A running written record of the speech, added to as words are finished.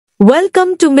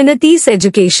Welcome to MINATI'S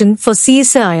education for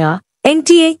CSIR,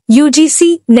 NTA,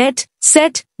 UGC, NET,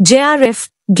 SET, JRF,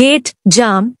 GATE,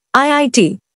 JAM,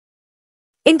 IIT.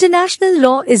 International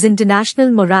law is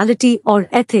international morality or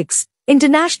ethics,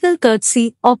 international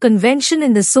courtesy or convention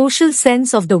in the social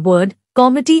sense of the word,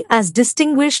 comity as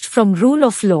distinguished from rule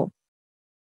of law.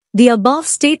 The above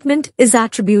statement is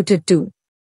attributed to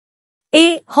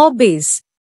A. Hobbes,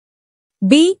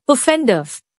 B.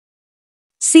 Pufendorf,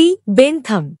 C.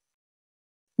 Bentham,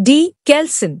 D.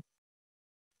 Kelsen.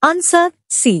 Answer,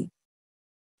 C.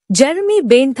 Jeremy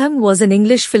Bentham was an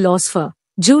English philosopher,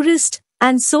 jurist,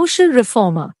 and social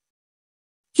reformer.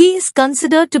 He is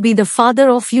considered to be the father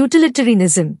of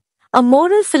utilitarianism, a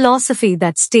moral philosophy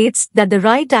that states that the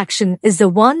right action is the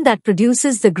one that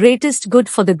produces the greatest good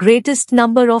for the greatest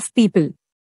number of people.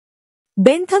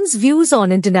 Bentham's views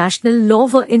on international law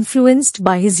were influenced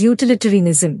by his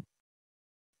utilitarianism.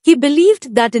 He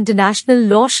believed that international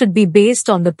law should be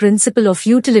based on the principle of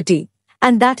utility,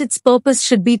 and that its purpose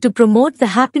should be to promote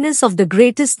the happiness of the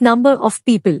greatest number of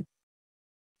people.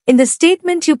 In the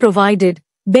statement you provided,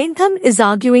 Bentham is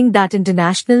arguing that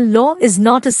international law is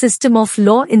not a system of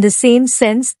law in the same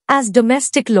sense as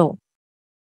domestic law.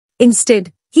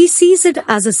 Instead, he sees it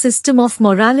as a system of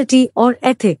morality or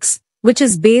ethics, which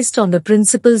is based on the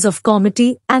principles of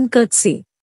comity and courtesy.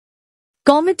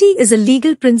 Comity is a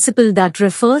legal principle that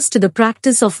refers to the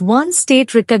practice of one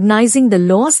state recognizing the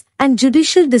laws and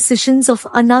judicial decisions of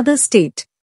another state.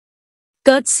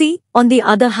 Courtesy, on the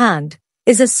other hand,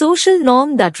 is a social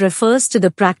norm that refers to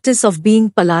the practice of being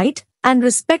polite and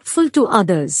respectful to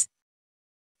others.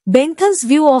 Bentham's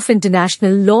view of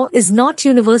international law is not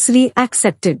universally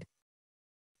accepted.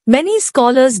 Many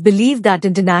scholars believe that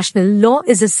international law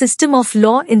is a system of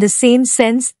law in the same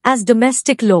sense as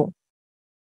domestic law.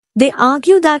 They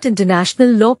argue that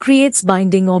international law creates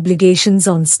binding obligations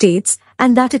on states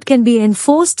and that it can be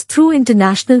enforced through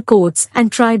international courts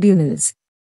and tribunals.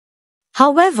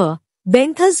 However,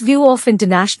 Bentham's view of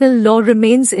international law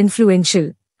remains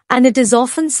influential, and it is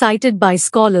often cited by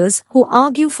scholars who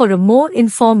argue for a more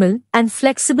informal and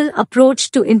flexible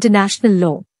approach to international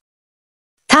law.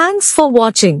 Thanks for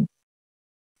watching.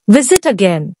 Visit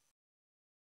again.